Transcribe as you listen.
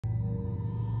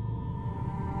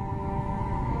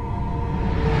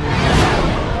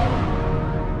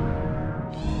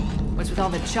all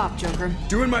the chop, Joker.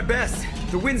 Doing my best.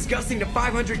 The wind's gusting to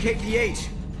 500 kph.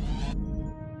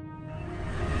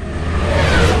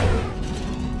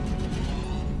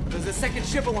 There's a second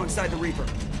ship alongside the Reaper.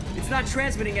 It's not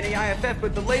transmitting any IFF,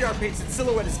 but the radar paints its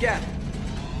silhouette as Gap.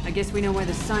 I guess we know why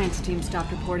the science team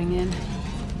stopped reporting in.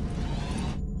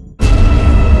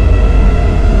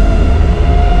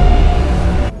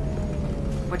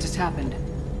 What just happened?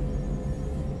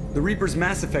 The Reaper's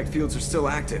mass effect fields are still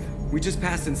active. We just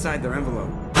passed inside their envelope.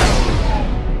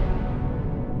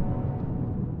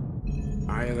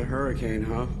 Eye of the hurricane,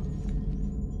 huh?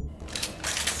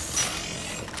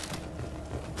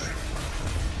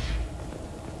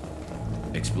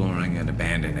 Exploring an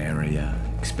abandoned area,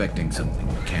 expecting something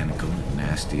mechanical and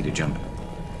nasty to jump.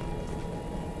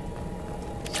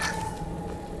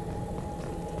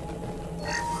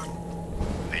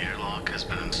 The airlock has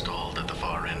been installed at the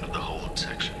far end of the hold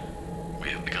section. We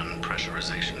have begun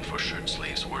pressurization for shirt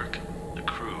sleeves work. The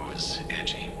crew is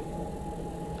edgy.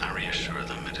 I reassure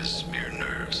them it is mere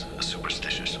nerves, a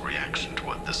superstitious reaction to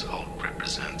what this hulk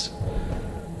represents.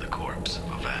 The corpse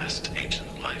of a vast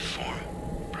ancient life form.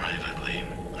 Privately,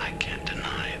 I can't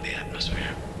deny the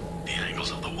atmosphere. The angles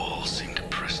of the walls seem to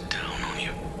press down on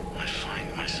you. I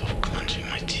find myself clenching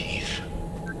my teeth.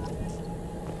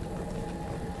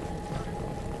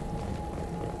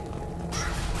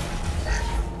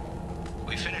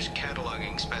 We finished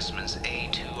cataloging specimens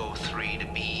A203 to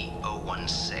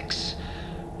B016.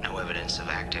 No evidence of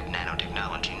active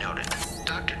nanotechnology noted.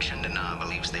 Dr. Chandana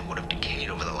believes they would have decayed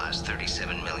over the last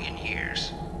 37 million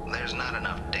years. There's not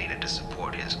enough data to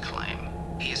support his claim.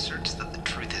 He asserts that the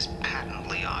truth is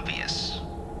patently obvious.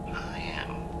 I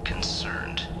am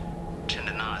concerned.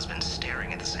 Chandana has been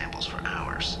staring at the samples for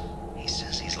hours. He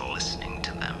says he's listening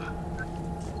to them.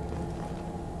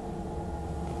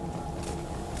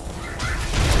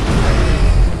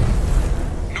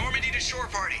 Normandy to shore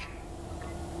party.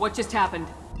 What just happened?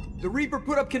 The Reaper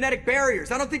put up kinetic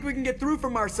barriers. I don't think we can get through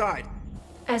from our side.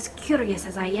 As curious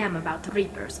as I am about the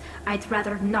Reapers, I'd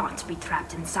rather not be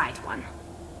trapped inside one.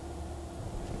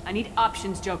 I need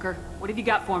options, Joker. What have you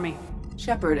got for me?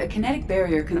 Shepard, a kinetic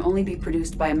barrier can only be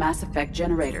produced by a mass effect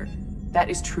generator. That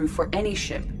is true for any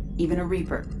ship, even a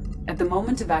Reaper. At the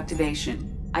moment of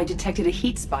activation, I detected a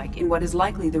heat spike in what is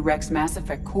likely the wreck's mass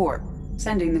effect core,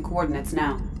 sending the coordinates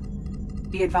now.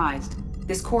 Be advised,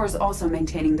 this core is also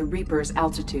maintaining the Reaper's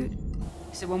altitude.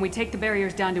 So when we take the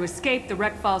barriers down to escape, the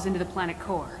wreck falls into the planet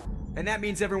core. And that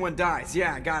means everyone dies.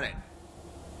 Yeah, I got it.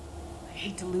 I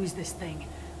hate to lose this thing.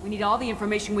 We need all the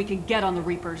information we can get on the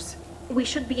Reapers. We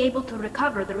should be able to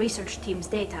recover the research team's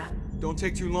data. Don't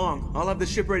take too long. I'll have the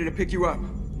ship ready to pick you up.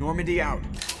 Normandy out.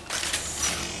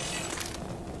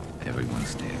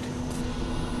 Everyone's dead.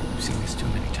 I've seen this too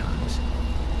many times.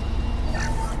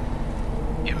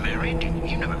 You're married?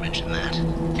 You never mentioned that.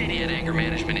 Katie had anger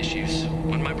management issues.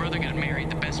 When my brother got married,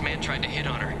 the best man tried to hit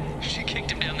on her. She kicked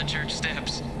him down the church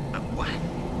steps. What?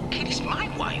 Katie's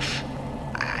my wife.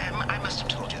 I must have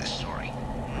told you this story.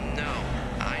 No,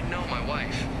 I know my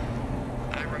wife.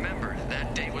 I remember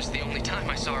that day was the only time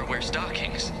I saw her wear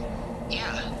stockings.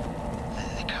 Yeah,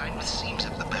 the kind with seams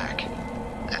up the back.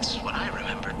 That's what I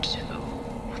remember too.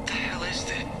 What the hell is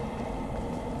that?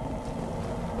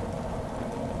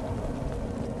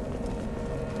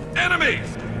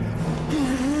 Enemies!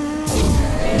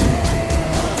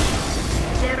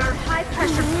 There are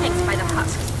high-pressure tanks by the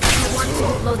husk. You want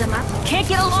to blow them up? Can't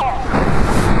get along!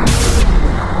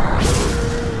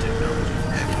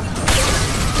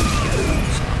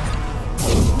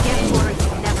 Get more you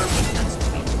never reached us to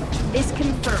me. This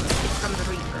confirms it's from the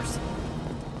Reapers.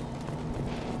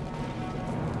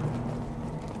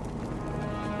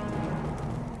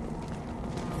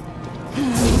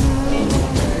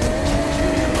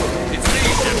 It's me,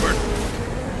 Shepard!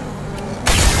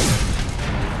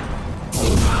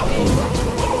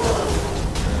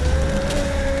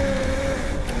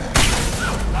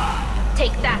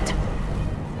 Take that.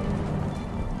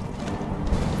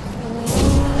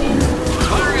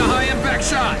 Firing a high-impact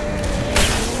shot!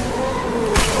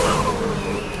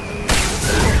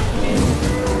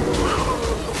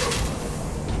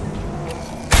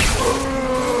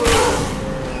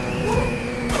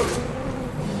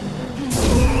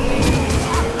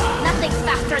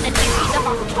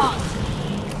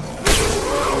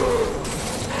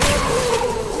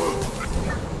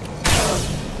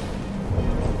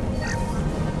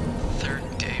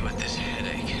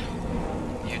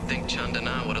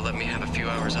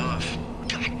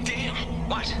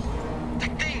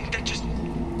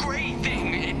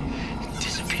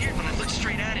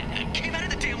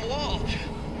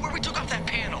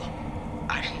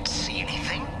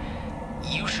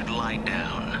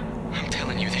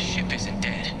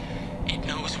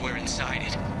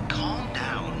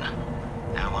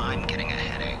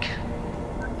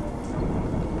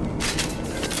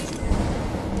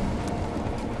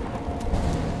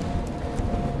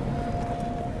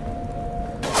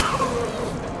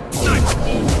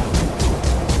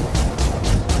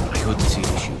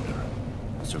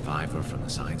 from the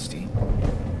science team.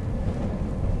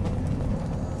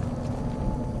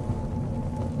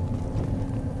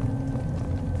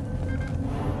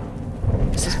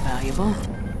 This is valuable.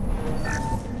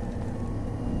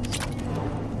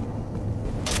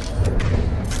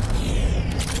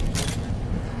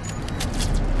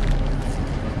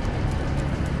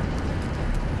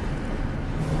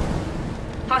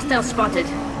 Hostile spotted.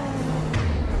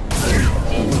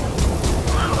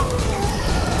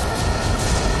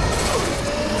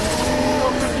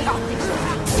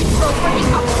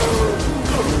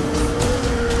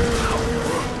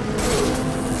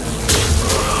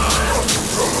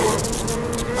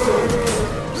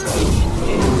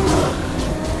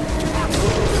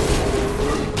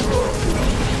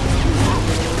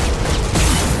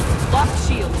 Lost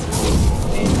shields.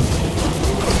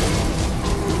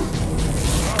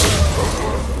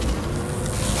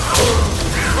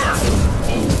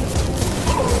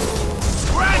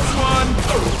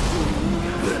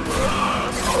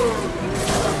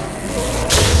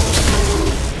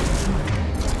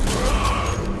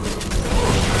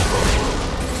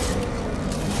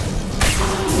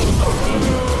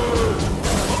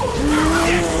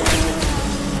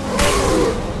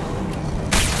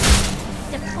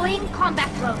 Deploying combat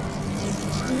drone.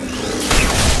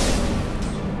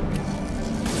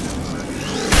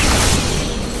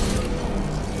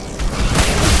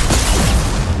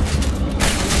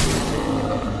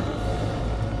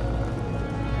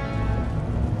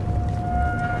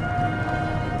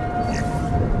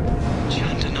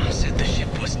 Chandana said the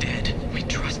ship was dead. We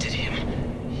trusted him.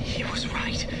 He was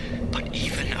right. But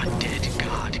even a dead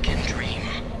god can dream.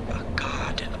 A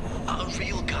god, a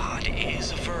real god,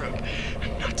 is a verb.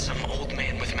 Not some old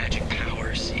man with magic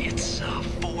powers. It's a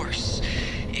force.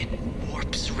 It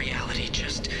warps reality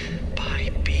just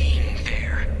by being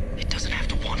there. It doesn't have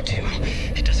to want to.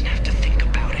 It doesn't have to think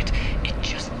about it. It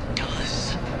just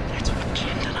does. That's what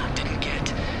Chandana didn't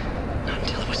get. Not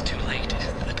until it was too late.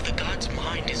 The god's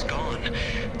mind is gone,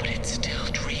 but it still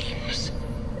dreams.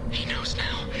 He knows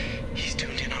now. He's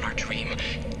tuned in on our dream.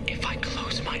 If I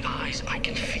close my eyes, I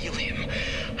can feel him.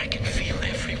 I can feel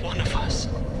every one of us.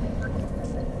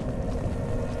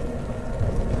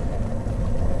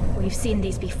 We've seen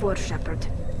these before, Shepard.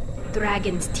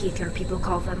 Dragon's teeth, your people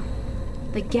call them.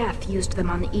 The Geth used them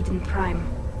on Eden Prime.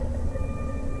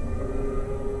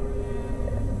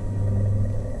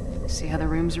 See how the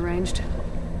room's arranged?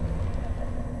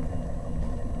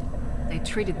 They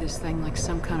treated this thing like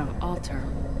some kind of altar.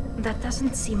 That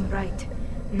doesn't seem right.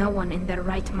 No one in their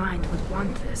right mind would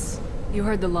want this. You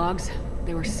heard the logs?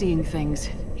 They were seeing things,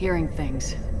 hearing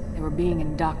things. They were being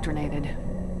indoctrinated.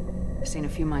 I've seen a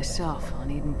few myself, on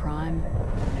Eden Prime,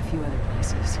 and a few other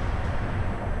places.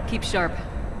 Keep sharp.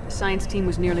 The science team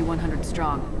was nearly 100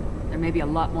 strong. There may be a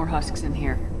lot more husks in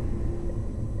here.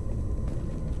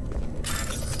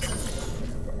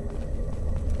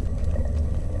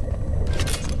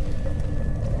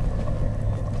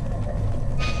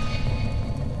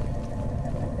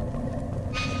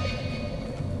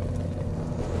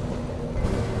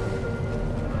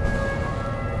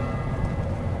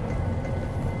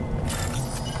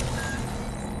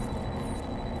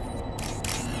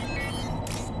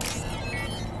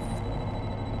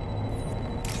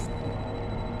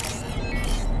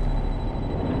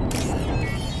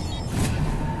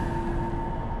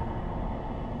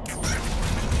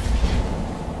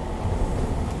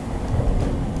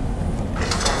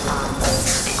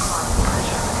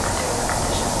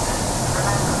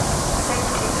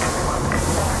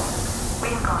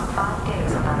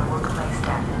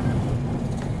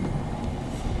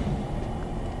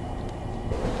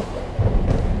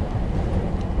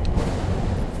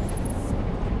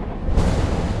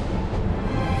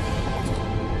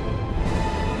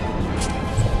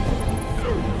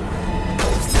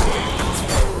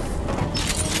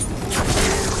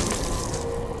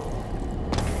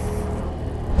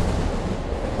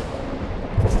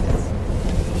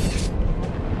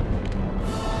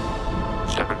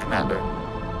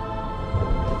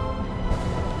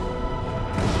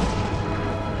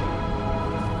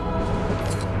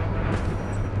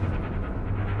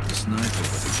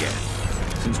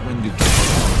 Since when did you...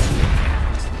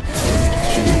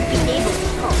 Being able to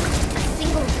talk, a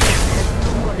single man has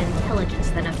no more intelligence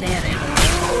than a bear.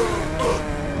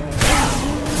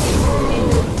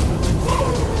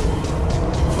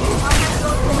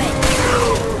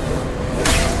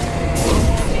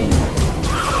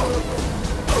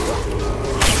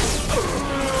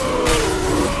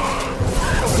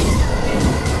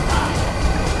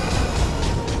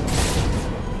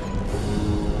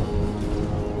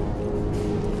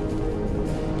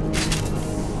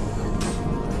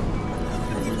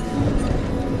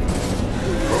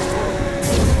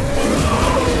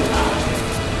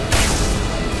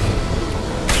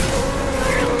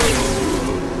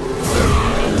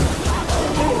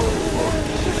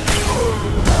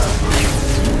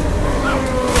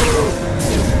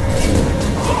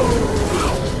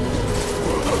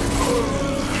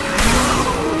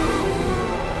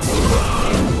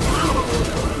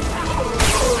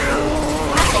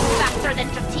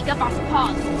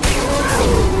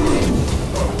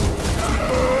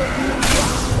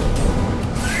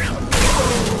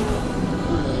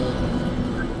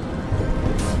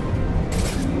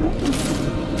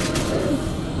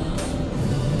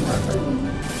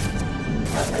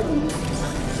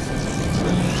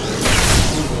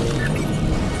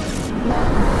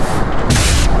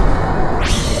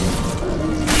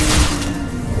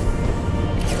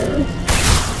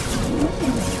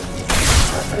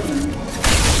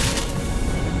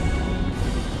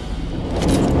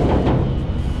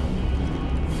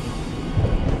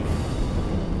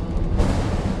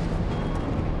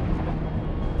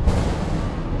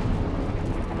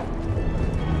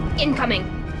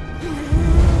 Incoming.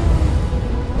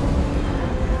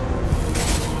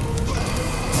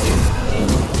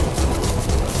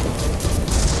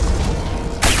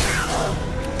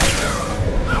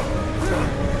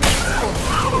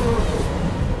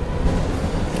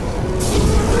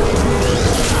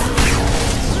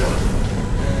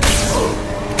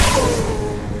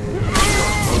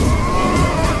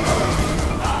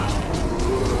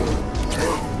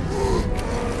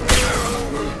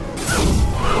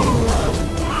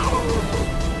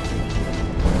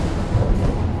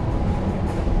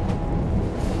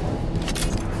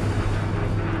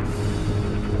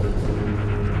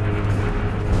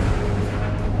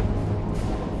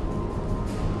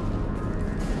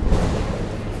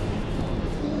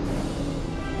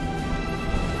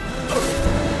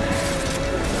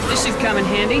 This should come in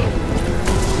handy.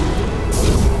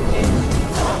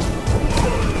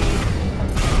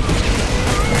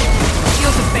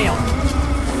 Shields have failed.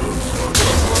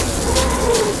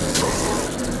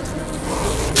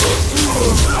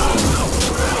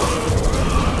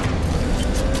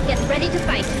 Get ready to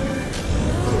fight.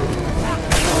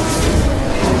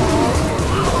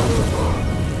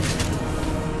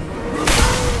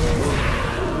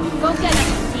 Go get him,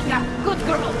 Tika. Good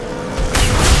girl.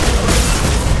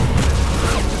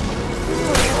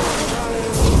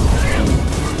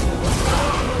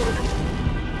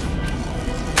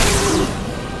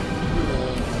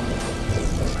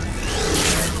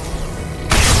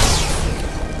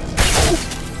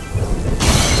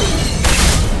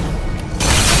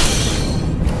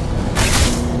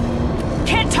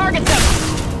 Can't target them!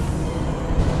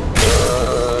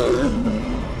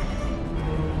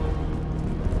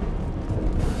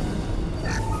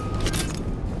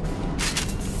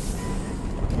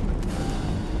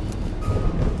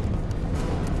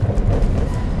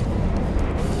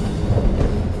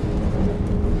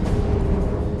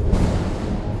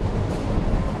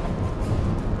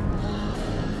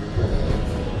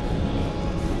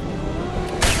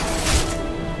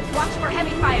 Watch for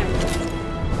heavy fire.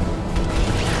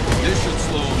 This should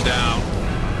slow him down.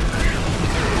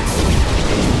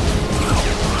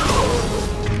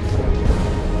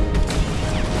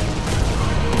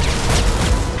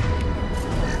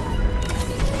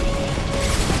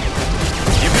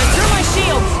 Through my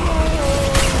shields!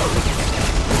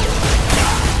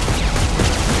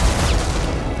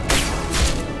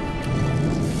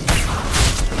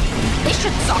 They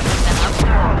should soften them up.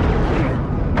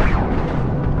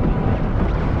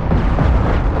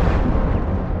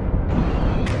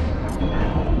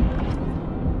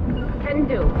 Can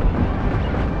do.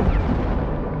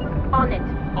 On it.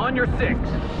 On your 6.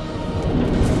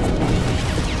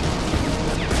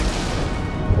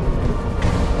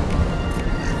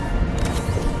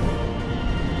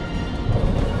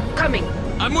 Coming.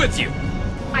 I'm with you.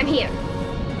 I'm here.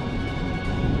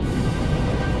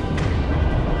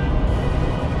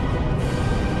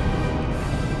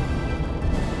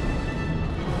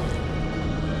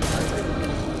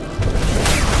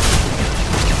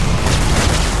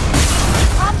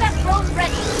 Combat drones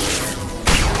ready.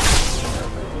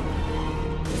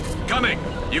 Coming.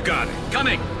 You got it.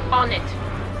 Coming. On it.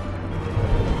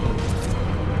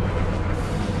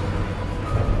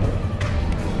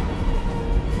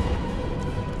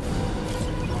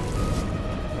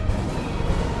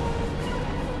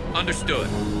 Understood.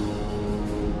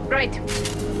 Right.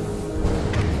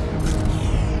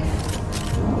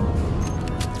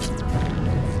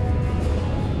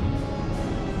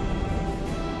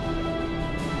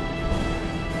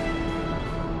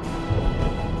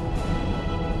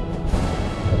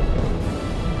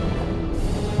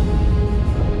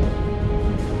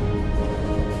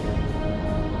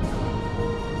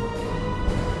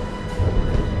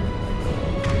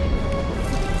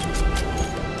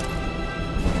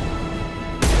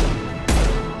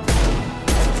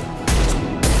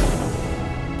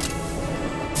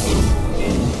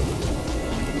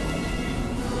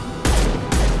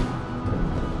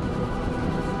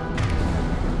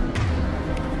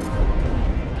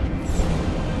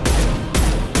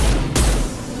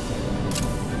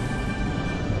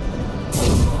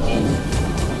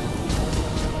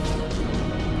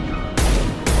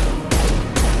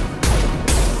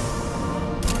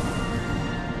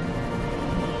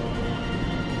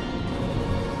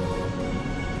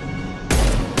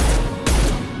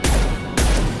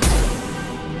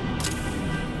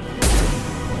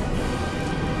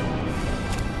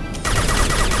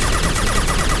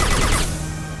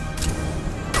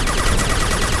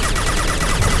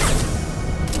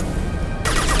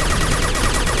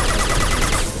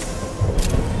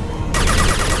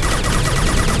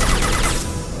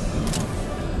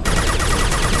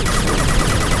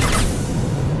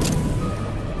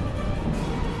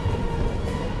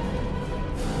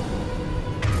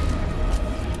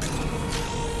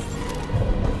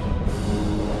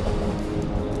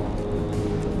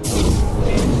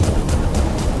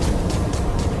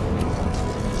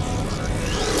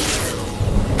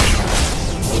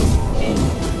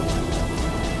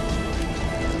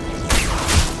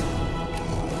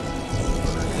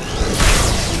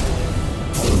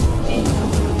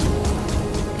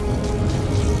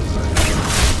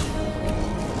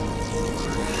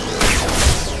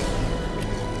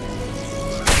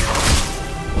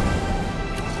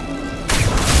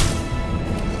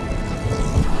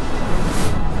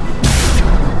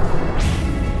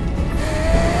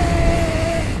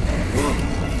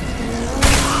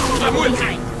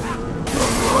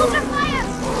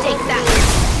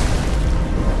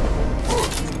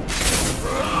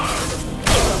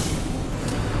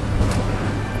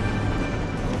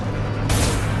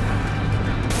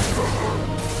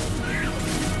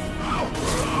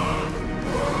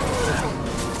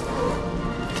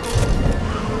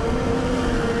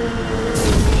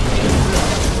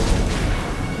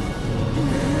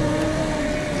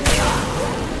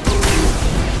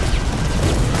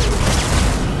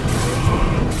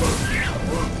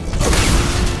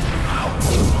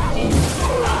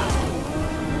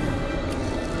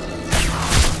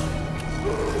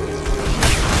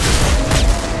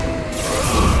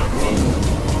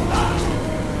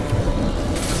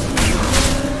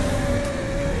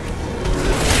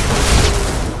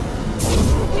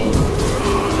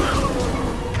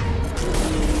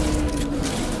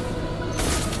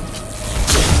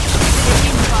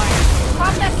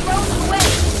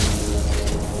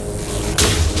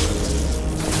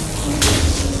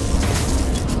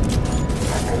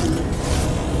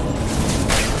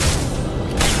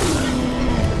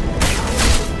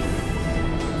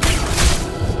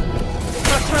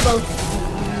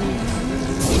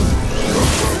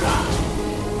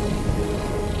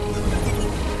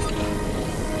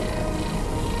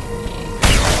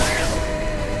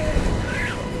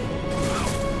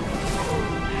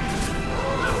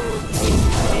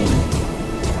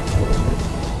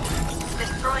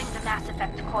 Destroying the Mass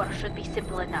Effect core should be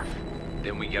simple enough.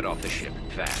 Then we get off the ship,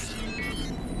 fast.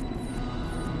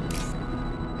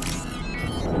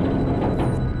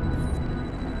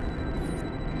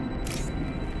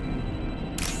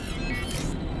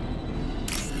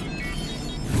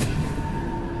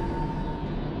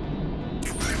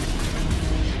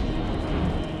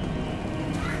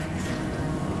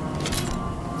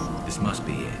 This must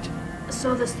be it.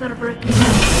 So the server...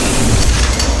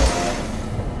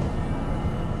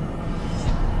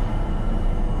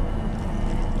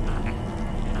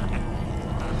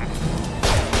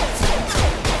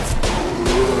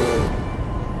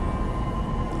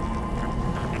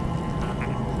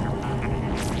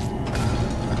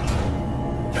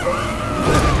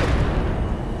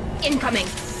 Incoming.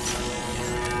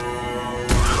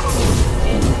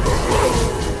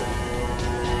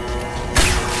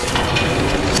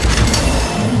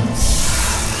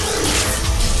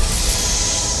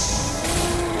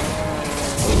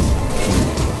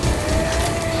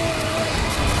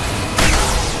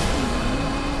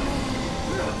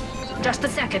 Just a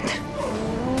second.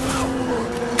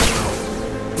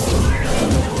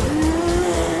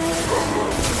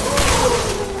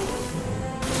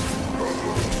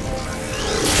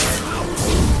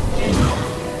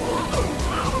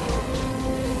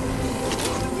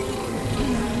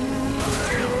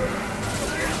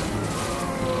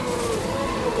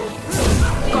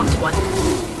 Got one.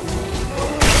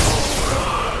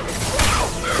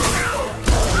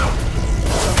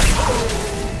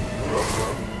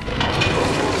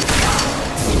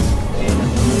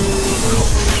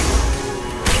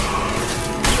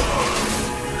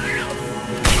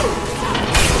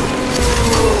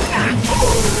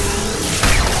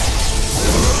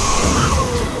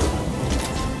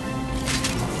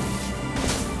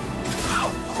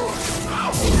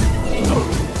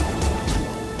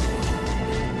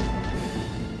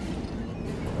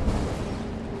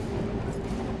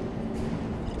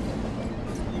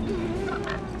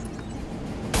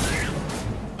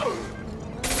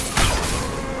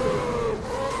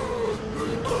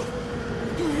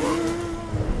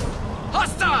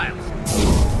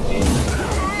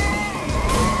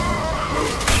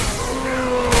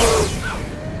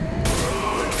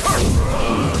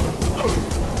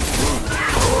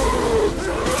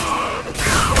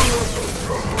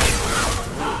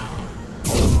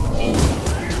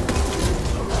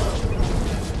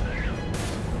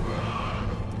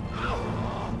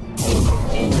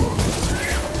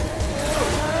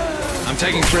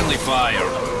 Taking friendly fire.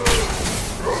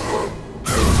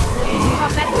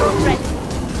 Combat drone ready.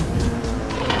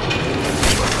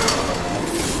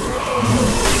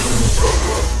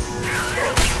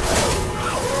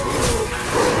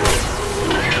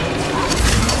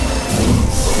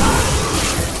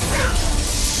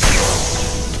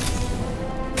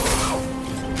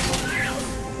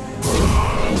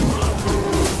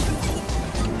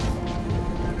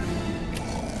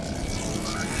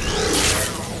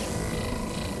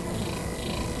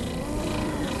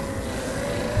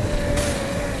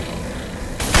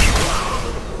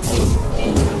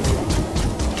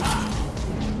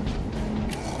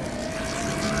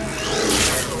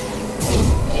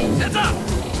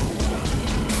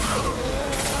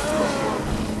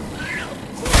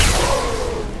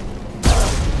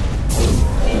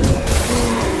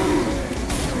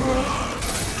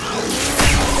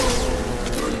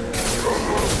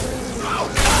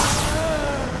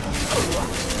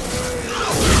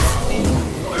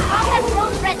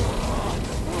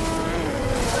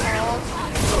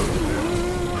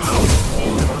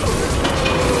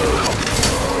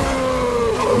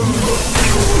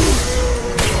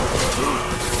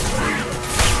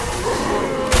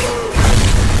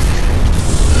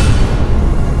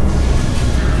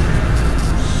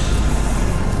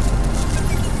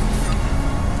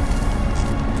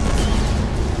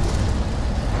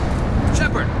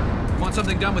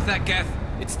 Something done with that geth?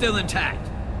 It's still intact.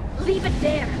 Leave it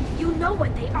there. You know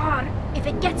what they are. If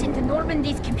it gets into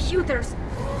Normandy's computers...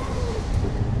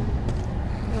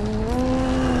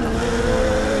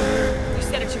 You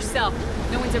said it yourself.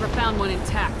 No one's ever found one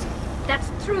intact.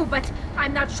 That's true, but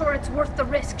I'm not sure it's worth the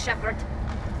risk, Shepard.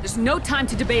 There's no time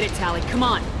to debate it, Tali. Come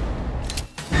on.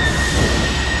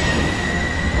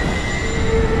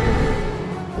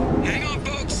 Hang on,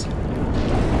 folks.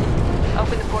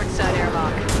 Open the port side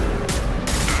airlock.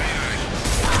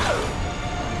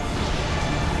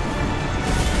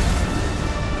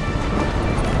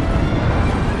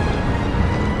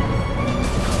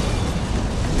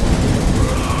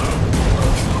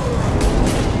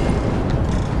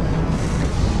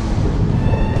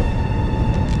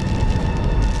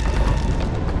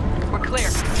 We're clear.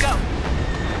 Go.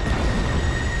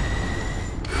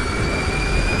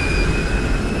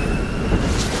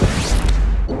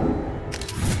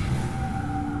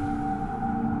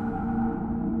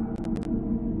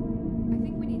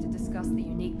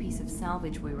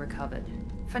 covered.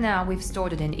 For now, we've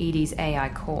stored it in EDI's AI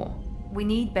core. We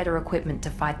need better equipment to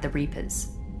fight the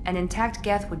Reapers. An intact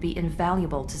Geth would be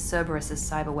invaluable to Cerberus's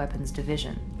cyber weapons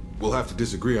division. We'll have to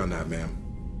disagree on that, ma'am.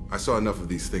 I saw enough of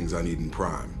these things on Eden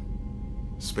Prime.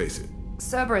 Space it.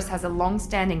 Cerberus has a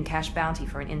long-standing cash bounty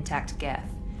for an intact Geth.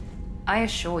 I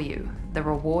assure you, the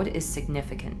reward is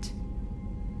significant.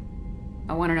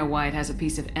 I want to know why it has a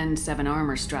piece of N7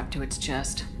 armor strapped to its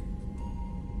chest.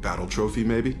 Battle trophy,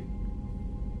 maybe?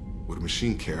 Would a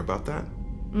machine care about that?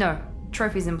 No.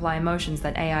 Trophies imply emotions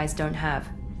that AIs don't have.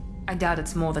 I doubt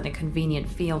it's more than a convenient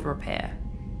field repair.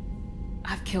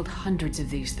 I've killed hundreds of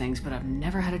these things, but I've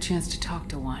never had a chance to talk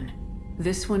to one.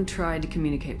 This one tried to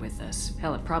communicate with us.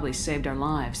 Hell, it probably saved our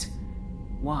lives.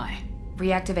 Why?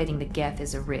 Reactivating the Geth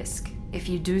is a risk. If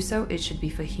you do so, it should be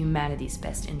for humanity's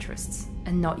best interests,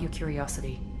 and not your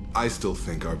curiosity. I still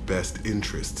think our best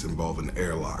interests involve an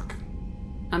airlock.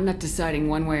 I'm not deciding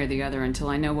one way or the other until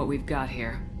I know what we've got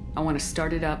here. I want to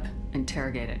start it up,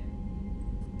 interrogate it.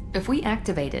 If we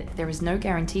activate it, there is no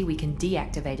guarantee we can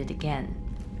deactivate it again.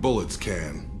 Bullets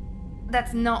can.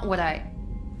 That's not what I...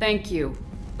 Thank you,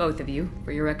 both of you,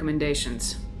 for your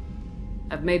recommendations.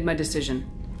 I've made my decision.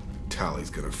 Tali's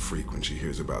gonna freak when she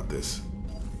hears about this.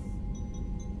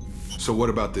 So what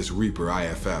about this Reaper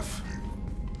IFF?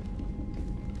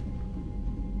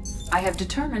 I have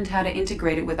determined how to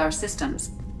integrate it with our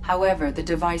systems. However, the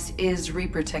device is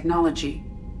Reaper technology.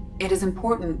 It is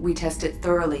important we test it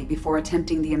thoroughly before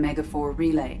attempting the Omega-4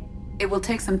 relay. It will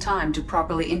take some time to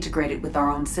properly integrate it with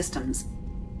our own systems.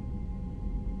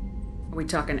 Are we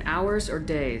talking hours or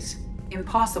days?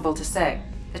 Impossible to say.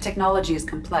 The technology is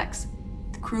complex.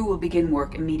 The crew will begin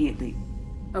work immediately.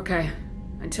 Okay.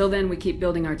 Until then, we keep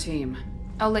building our team.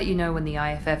 I'll let you know when the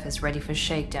IFF is ready for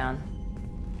shakedown.